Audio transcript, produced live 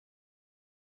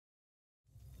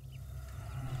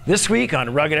This week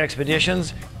on Rugged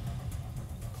Expeditions.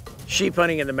 Sheep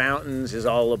hunting in the mountains is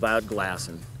all about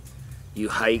glassing. You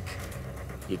hike,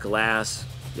 you glass,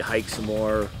 you hike some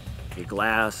more, you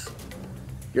glass.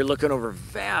 You're looking over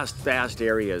vast, vast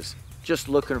areas, just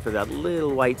looking for that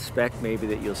little white speck maybe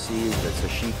that you'll see that's a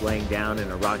sheep laying down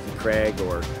in a rocky crag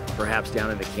or perhaps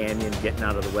down in a canyon getting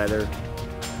out of the weather.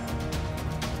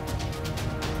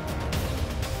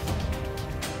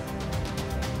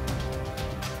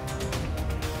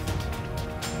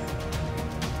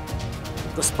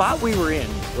 The spot we were in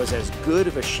was as good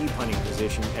of a sheep hunting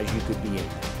position as you could be in.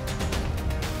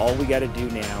 All we got to do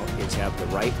now is have the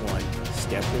right one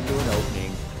step into an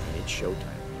opening, and it's showtime.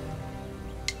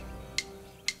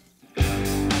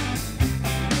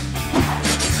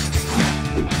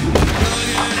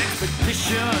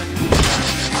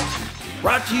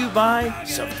 Brought to you by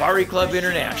Safari Club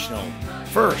International,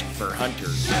 first for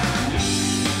hunters.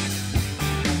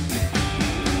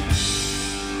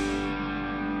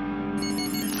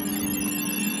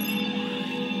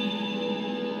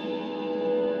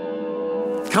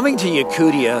 Coming to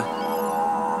Yakutia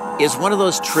is one of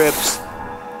those trips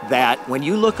that when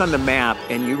you look on the map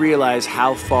and you realize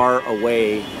how far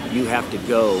away you have to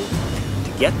go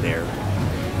to get there,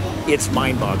 it's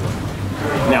mind-boggling.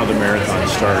 Now the marathon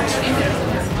starts.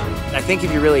 I think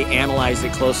if you really analyzed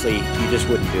it closely, you just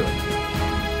wouldn't do it.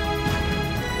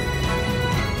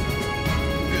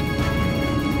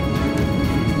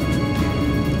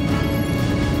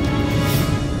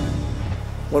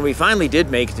 When we finally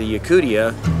did make it to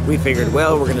Yakutia, we figured,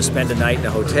 well, we're going to spend a night in a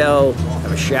hotel,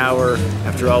 have a shower.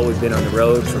 After all, we've been on the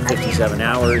road for 57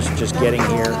 hours just getting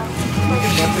here.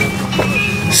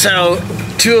 So,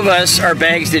 two of us, our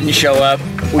bags didn't show up.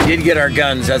 We did get our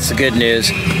guns, that's the good news.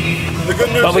 The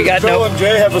good news but we is got Phil and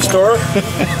Jay have a store.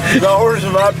 The hours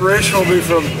of operation will be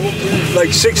from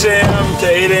like 6 a.m. to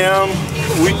 8 a.m.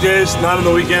 weekdays, not on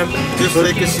the weekend.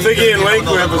 Figgy and Lake,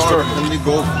 we have a store.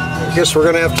 I guess we're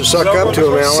gonna have to suck up to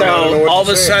him, Alan. So all of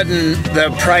a sudden,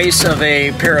 the price of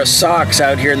a pair of socks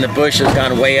out here in the bush has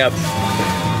gone way up.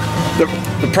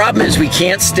 The problem is we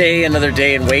can't stay another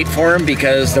day and wait for him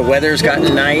because the weather's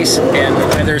gotten nice and the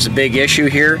weather's a big issue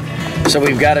here. So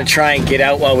we've got to try and get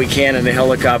out while we can in the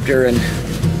helicopter, and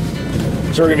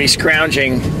so we're gonna be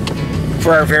scrounging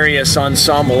for our various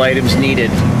ensemble items needed.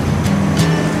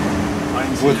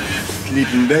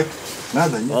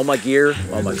 All my gear,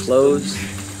 all my clothes,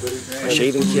 my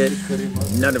shaving kit,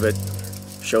 none of it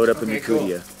showed up in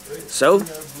Yakutia. So,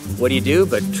 what do you do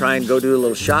but try and go do a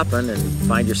little shopping and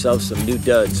find yourself some new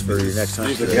duds for your next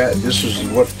hunt? Yeah, this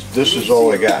is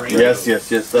all I got. Right? Yes.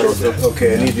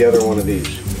 Okay, I need the other one of these.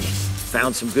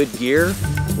 Found some good gear.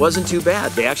 Wasn't too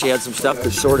bad. They actually had some stuff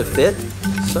that sort of fit.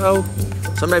 So,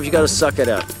 sometimes you got to suck it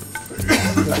up.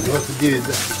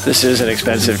 This is an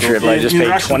expensive trip. I just paid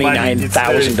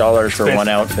 $29,000 for one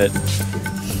outfit.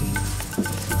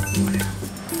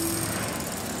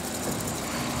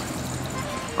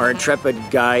 Our intrepid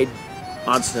guide,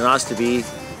 Anston Ostaby,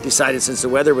 decided since the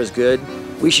weather was good,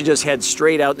 we should just head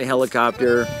straight out in the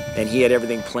helicopter, and he had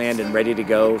everything planned and ready to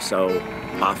go, so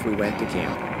off we went to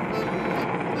camp.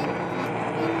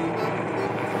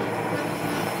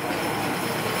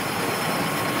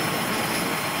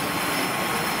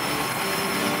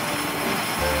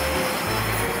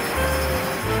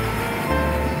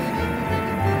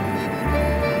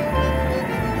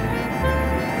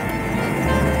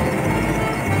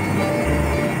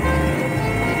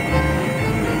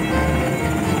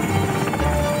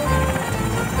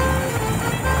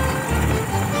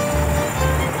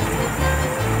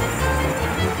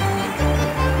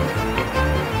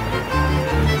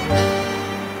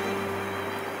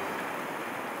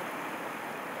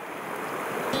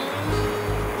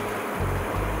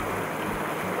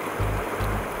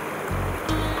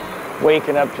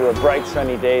 Waking up to a bright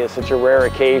sunny day is such a rare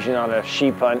occasion on a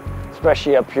sheep hunt,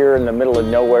 especially up here in the middle of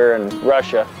nowhere in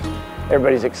Russia.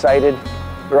 Everybody's excited,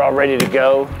 they're all ready to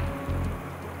go.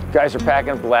 Guys are packing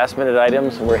up the last minute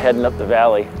items and we're heading up the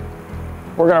valley.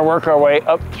 We're gonna work our way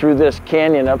up through this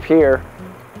canyon up here,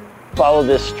 follow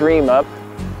this stream up,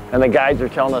 and the guides are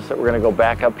telling us that we're gonna go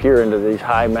back up here into these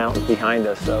high mountains behind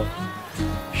us. So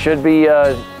should be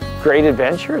a great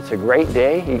adventure. It's a great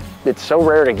day. It's so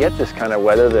rare to get this kind of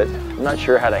weather that I'm not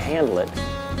sure how to handle it.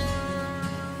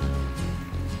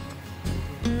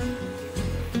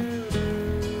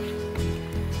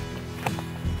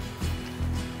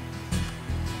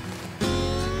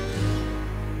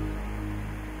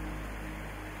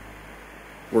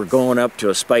 We're going up to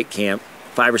a spike camp,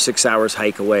 5 or 6 hours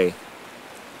hike away.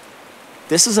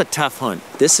 This is a tough hunt.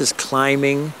 This is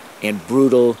climbing and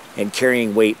brutal and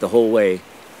carrying weight the whole way.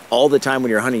 all the time when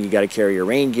you're hunting, you got to carry your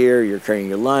rain gear, you're carrying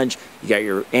your lunch, you got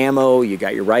your ammo, you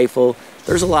got your rifle.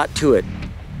 There's a lot to it.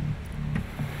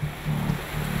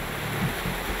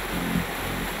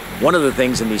 One of the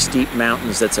things in these steep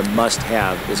mountains that's a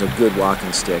must-have is a good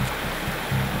walking stick.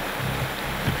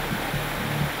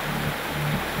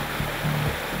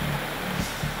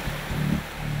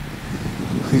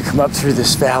 We come up through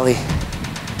this valley,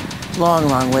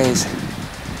 long ways.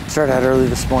 Started out early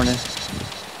this morning.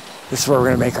 This is where we're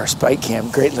gonna make our spike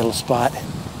camp. Great little spot.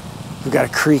 We've got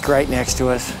a creek right next to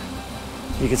us.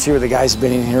 You can see where the guys have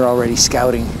been in here already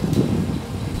scouting.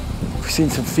 We've seen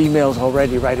some females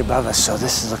already right above us, so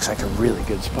this looks like a really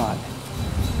good spot.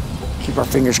 Keep our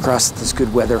fingers crossed that this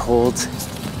good weather holds.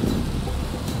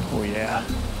 Oh yeah.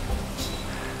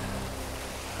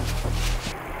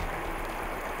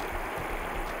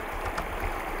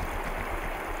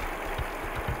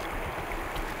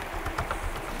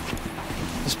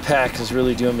 This pack is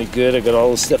really doing me good. I got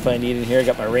all the stuff I need in here. I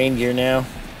got my rain gear now.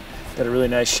 Got a really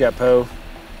nice chapeau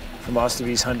from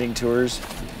Ostavi's hunting tours.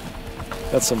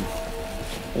 Got some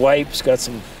wipes, got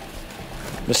some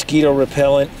mosquito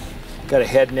repellent. Got a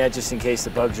head net just in case the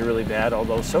bugs are really bad,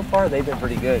 although so far they've been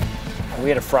pretty good. And we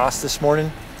had a frost this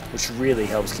morning, which really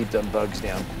helps keep them bugs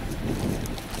down.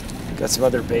 Got some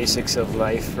other basics of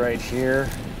life right here.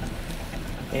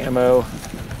 Ammo.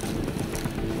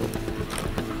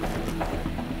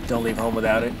 Don't leave home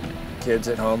without it. Kids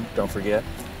at home, don't forget.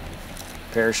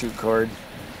 Parachute cord.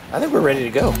 I think we're ready to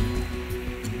go.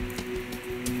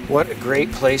 What a great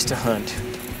place to hunt.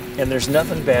 And there's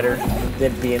nothing better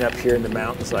than being up here in the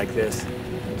mountains like this.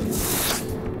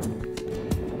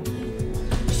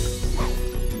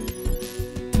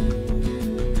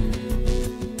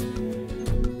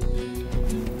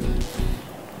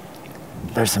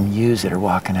 There's some ewes that are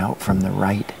walking out from the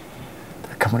right.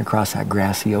 They're coming across that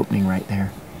grassy opening right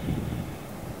there.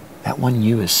 That one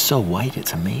ewe is so white,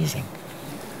 it's amazing.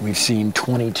 We've seen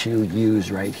 22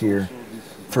 ewes right here.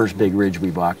 First big ridge we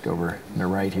walked over, and they're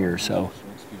right here. So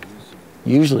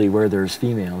usually where there's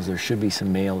females, there should be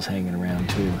some males hanging around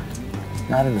too.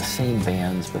 Not in the same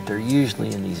bands, but they're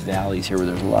usually in these valleys here where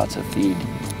there's lots of feed.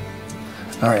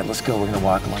 All right, let's go. We're gonna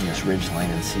walk along this ridge line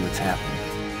and see what's happening.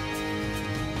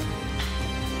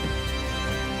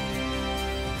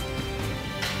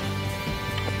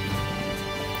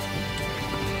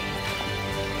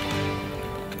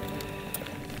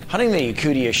 Hunting the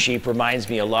Yakutia sheep reminds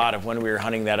me a lot of when we were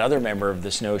hunting that other member of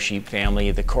the snow sheep family,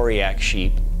 the Koryak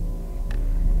sheep.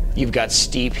 You've got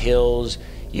steep hills,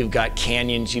 you've got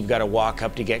canyons, you've got to walk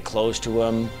up to get close to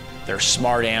them. They're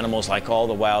smart animals like all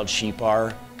the wild sheep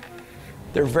are.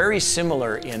 They're very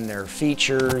similar in their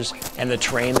features and the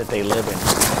terrain that they live in.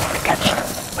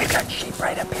 We've got sheep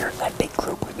right up here, that big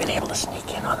group. We've been able to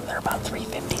sneak in on them. They're about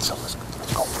 350, so let's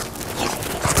go.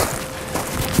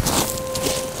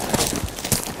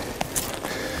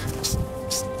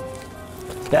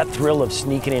 That thrill of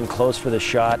sneaking in close for the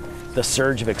shot, the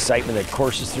surge of excitement that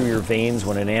courses through your veins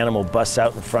when an animal busts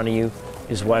out in front of you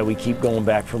is why we keep going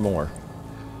back for more.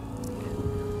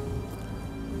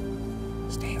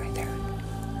 Stay right there.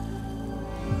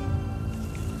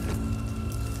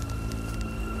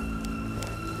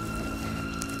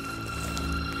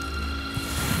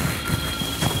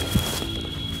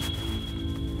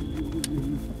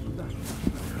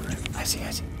 I see.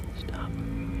 Stop.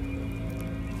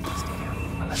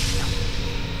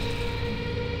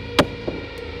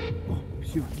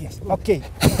 Yes. Okay.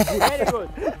 Very good.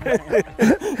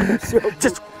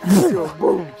 Just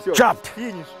boom. chopped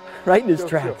Finish. right in his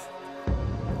tracks.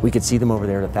 We could see them over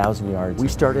there at 1,000 yards. We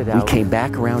started out. We came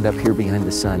back around up here behind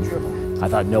the sun. I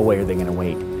thought, no way are they going to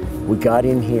wait. We got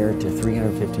in here to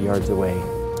 350 yards away.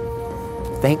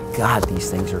 Thank God these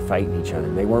things are fighting each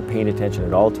other. They weren't paying attention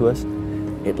at all to us.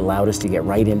 It allowed us to get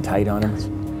right in tight on them.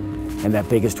 And that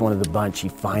biggest one of the bunch, he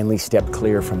finally stepped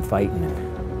clear from fighting.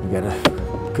 And we got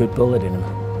a good bullet in him.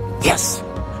 Yes!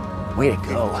 Way to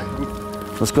go.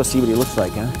 Let's go see what he looks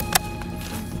like, huh?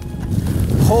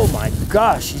 Oh my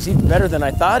gosh, he's even better than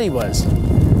I thought he was.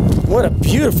 What a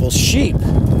beautiful sheep.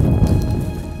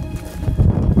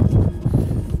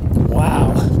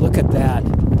 Wow, look at that.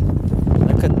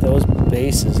 Look at those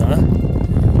bases, huh?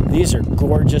 These are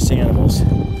gorgeous animals.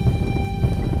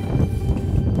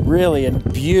 Really a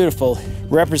beautiful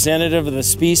representative of the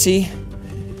species.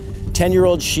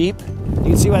 10-year-old sheep. You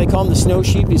can see why they call him the snow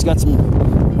sheep. He's got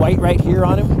some white right here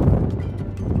on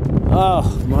him. Oh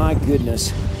my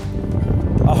goodness.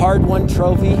 A hard-won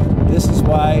trophy. This is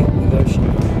why we go sheep.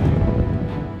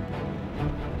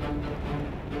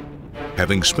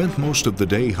 Having spent most of the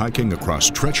day hiking across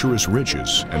treacherous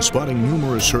ridges and spotting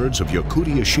numerous herds of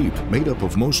Yakutia sheep made up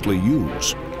of mostly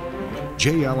ewes,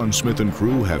 J. Allen Smith and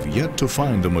crew have yet to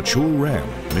find a mature ram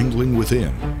mingling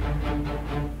within.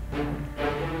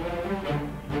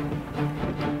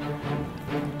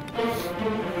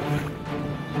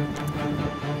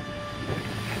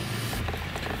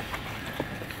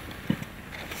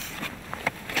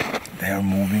 They are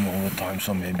moving all the time,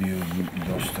 so maybe you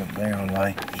just stop there and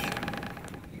like.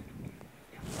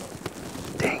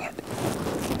 Dang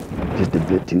it. Just a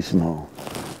bit too small.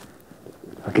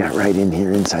 I got right in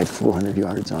here inside 400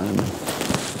 yards on him.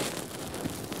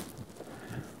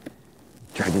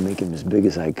 Tried to make him as big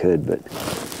as I could, but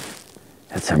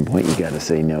at some point you gotta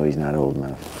say no, he's not old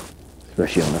enough,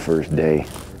 especially on the first day.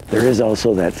 There is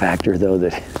also that factor though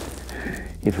that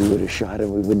if we would have shot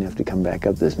him, we wouldn't have to come back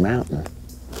up this mountain.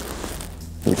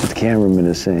 Which the cameraman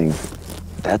is saying,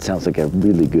 that sounds like a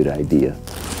really good idea.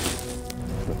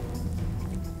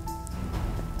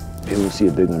 Maybe we'll see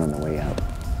a big one on the way out.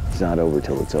 It's not over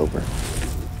till it's over.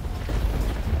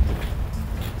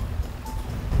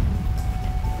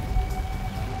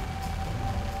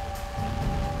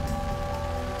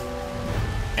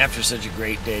 After such a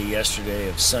great day yesterday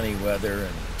of sunny weather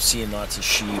and seeing lots of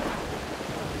sheep,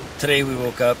 today we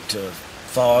woke up to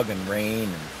fog and rain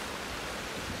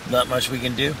and not much we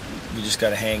can do. We just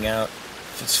gotta hang out.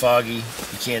 If it's foggy,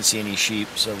 you can't see any sheep,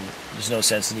 so there's no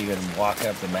sense in even walking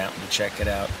up the mountain to check it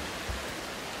out.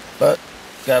 But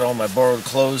got all my borrowed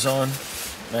clothes on,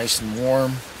 nice and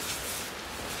warm.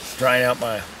 Drying out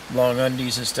my long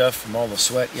undies and stuff from all the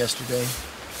sweat yesterday.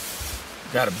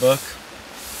 Got a book.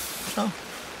 Oh,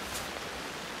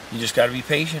 you just gotta be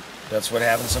patient. That's what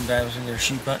happens sometimes when you're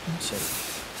sheep hunting, so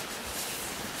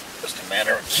just a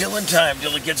matter of killing time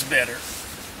till it gets better.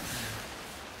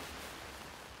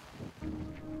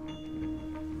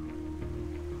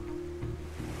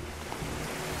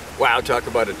 Wow, talk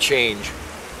about a change.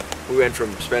 We went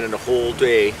from spending a whole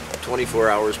day, 24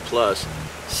 hours plus,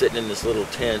 sitting in this little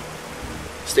tent,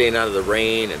 staying out of the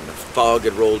rain and the fog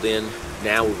had rolled in.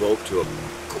 Now we woke to a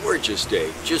gorgeous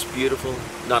day, just beautiful,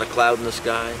 not a cloud in the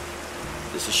sky.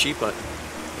 This is sheep hunting,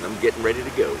 and I'm getting ready to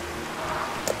go.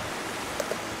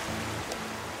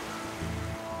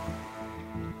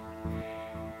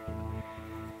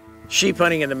 Sheep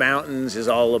hunting in the mountains is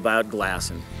all about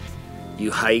glassing.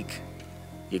 You hike,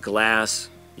 you glass,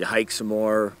 you hike some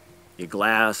more, you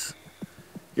glass.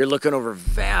 You're looking over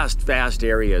vast, vast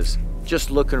areas,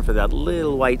 just looking for that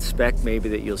little white speck maybe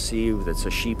that you'll see that's a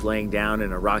sheep laying down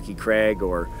in a rocky crag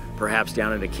or perhaps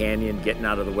down in a canyon getting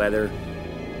out of the weather.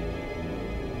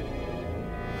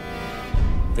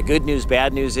 The good news,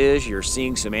 bad news is you're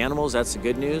seeing some animals, that's the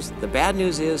good news. The bad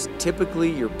news is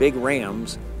typically your big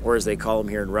rams, or as they call them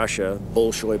here in Russia,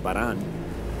 bolshoi baran,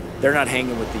 they're not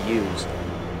hanging with the ewes.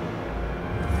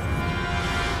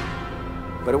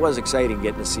 But it was exciting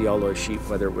getting to see all those sheep,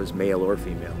 whether it was male or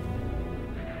female.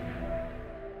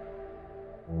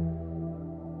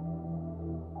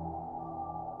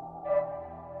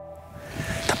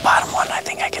 The bottom one, I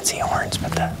think I can see horns,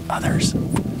 but the others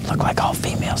look like all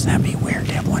females. That'd be weird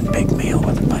to have one big male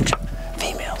with a bunch of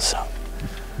females, so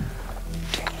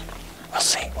we'll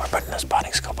see. We're putting the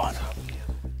spotting scope on.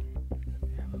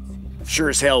 Sure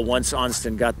as hell, once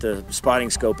Onston got the spotting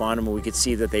scope on them, we could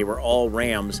see that they were all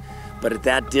rams. But at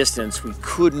that distance, we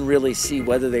couldn't really see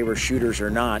whether they were shooters or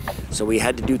not. So we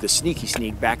had to do the sneaky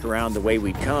sneak back around the way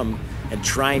we'd come and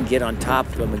try and get on top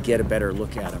of them and get a better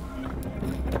look at them.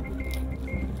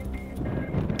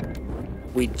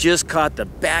 We just caught the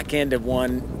back end of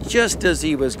one just as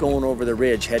he was going over the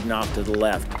ridge, heading off to the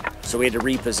left. So we had to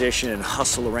reposition and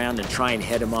hustle around and try and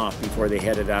head him off before they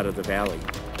headed out of the valley.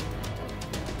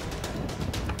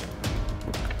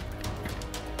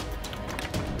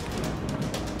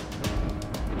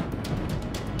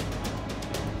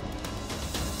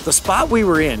 The spot we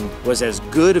were in was as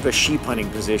good of a sheep hunting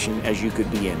position as you could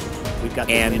be in.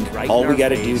 And all we got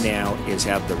to do now is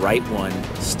have the right one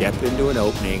step into an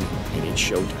opening, and it's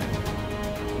showtime.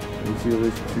 You see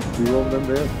there's two of them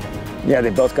there? Yeah, they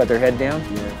both got their head down?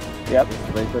 Yeah. Yep.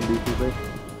 Right a little bit.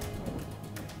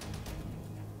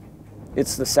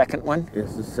 It's the second one?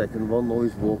 Yes, the second one now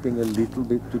is walking a little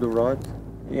bit to the right.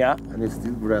 Yeah. And it's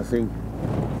still grazing.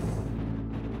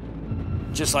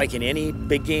 Just like in any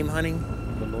big game hunting,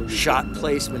 shot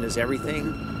placement is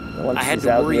everything. I had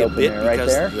to out in worry the a open bit there, right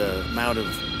because there. of the amount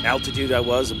of altitude I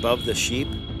was above the sheep.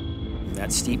 And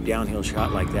that steep downhill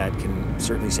shot like that can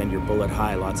certainly send your bullet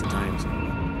high lots of times.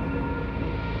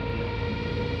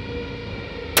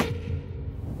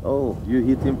 Oh, you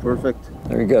hit him perfect.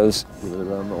 There he goes. He will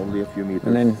run only a few meters.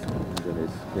 And then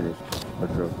it's finished. For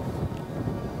sure.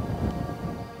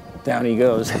 Down he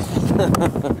goes.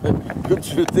 Good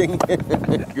shooting.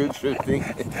 Good shooting.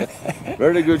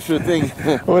 Very good shooting.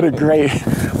 What a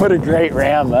great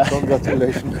ram.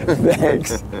 Congratulations.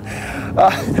 Thanks.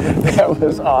 That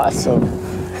was awesome.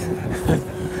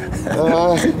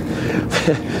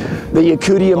 The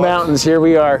Yakutia Mountains, here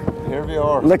we are. Here we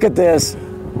are. Look at this.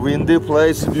 Windy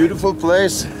place, beautiful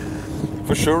place.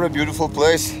 For sure a beautiful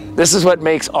place. This is what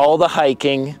makes all the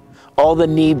hiking, all the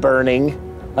knee burning,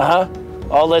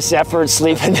 all this effort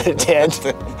sleeping in a tent.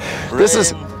 This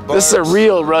is a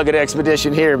real rugged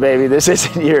expedition here, baby. This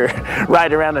isn't your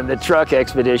ride around in the truck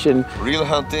expedition. Real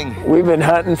hunting. We've been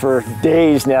hunting for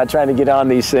days now trying to get on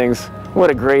these things. What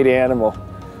a great animal.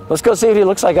 Let's go see if he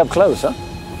looks like up close, huh?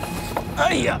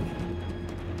 Hi-ya.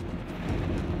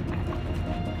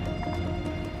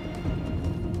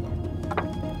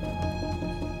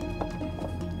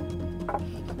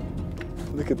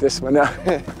 Look at this one now.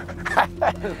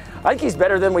 I think he's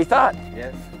better than we thought.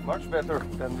 Yes, much better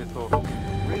than we thought.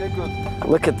 Really good.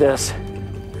 Look at this.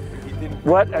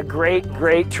 What a great,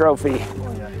 great trophy.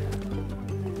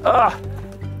 Ah,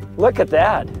 look at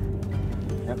that.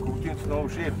 Yakutia Snow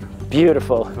Sheep.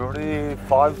 Beautiful.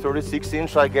 35, 36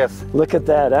 inch, I guess. Look at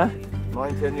that, huh?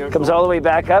 9, 10 years Comes old. all the way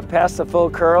back up past the full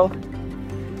curl.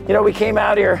 You know, we came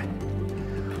out here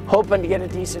hoping to get a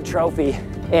decent trophy,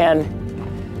 and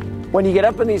when you get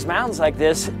up in these mountains like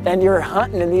this and you're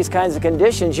hunting in these kinds of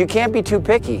conditions, you can't be too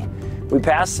picky. We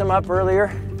passed some up earlier,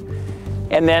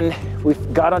 and then we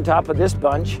got on top of this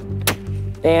bunch,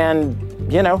 and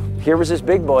you know, here was this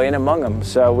big boy in among them.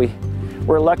 So we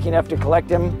were lucky enough to collect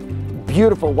him.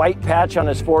 Beautiful white patch on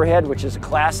his forehead, which is a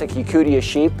classic Yakutia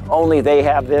sheep. Only they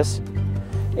have this.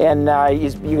 And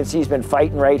you can see he's been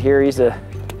fighting right here.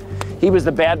 He was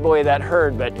the bad boy of that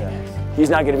herd, but he's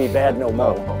not going to be bad no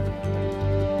more.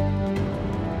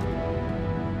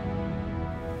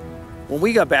 When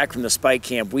we got back from the spike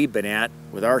camp we've been at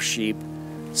with our sheep,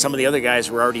 some of the other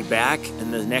guys were already back,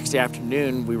 and the next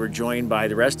afternoon we were joined by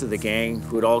the rest of the gang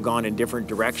who had all gone in different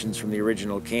directions from the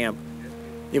original camp.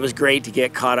 It was great to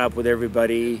get caught up with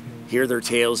everybody, hear their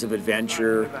tales of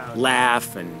adventure,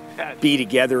 laugh and be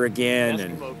together again,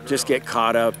 and just get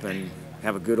caught up and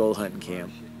have a good old hunting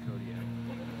camp.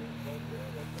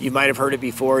 You might have heard it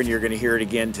before, and you're going to hear it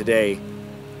again today.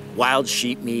 Wild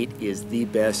sheep meat is the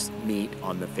best meat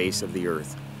on the face of the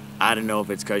earth. I don't know if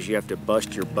it's because you have to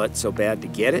bust your butt so bad to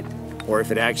get it, or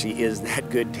if it actually is that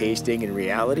good tasting in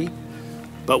reality.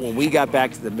 But when we got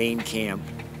back to the main camp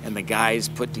and the guys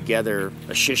put together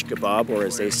a shish kebab, or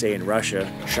as they say in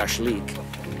Russia, shashlik,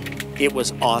 it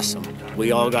was awesome.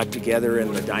 We all got together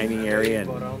in the dining area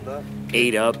and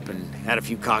ate up and had a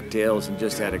few cocktails and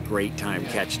just had a great time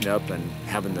catching up and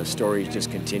having the stories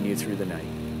just continue through the night.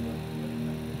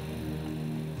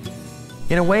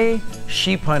 In a way,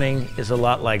 sheep hunting is a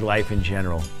lot like life in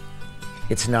general.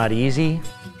 It's not easy.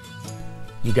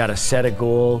 You gotta set a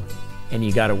goal and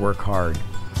you gotta work hard.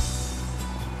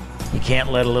 You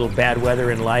can't let a little bad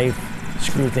weather in life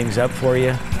screw things up for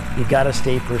you. You gotta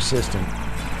stay persistent.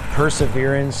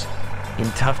 Perseverance in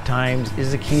tough times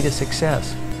is the key to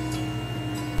success.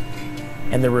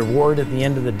 And the reward at the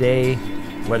end of the day,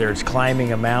 whether it's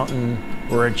climbing a mountain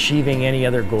or achieving any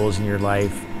other goals in your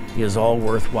life, is all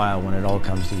worthwhile when it all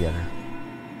comes together.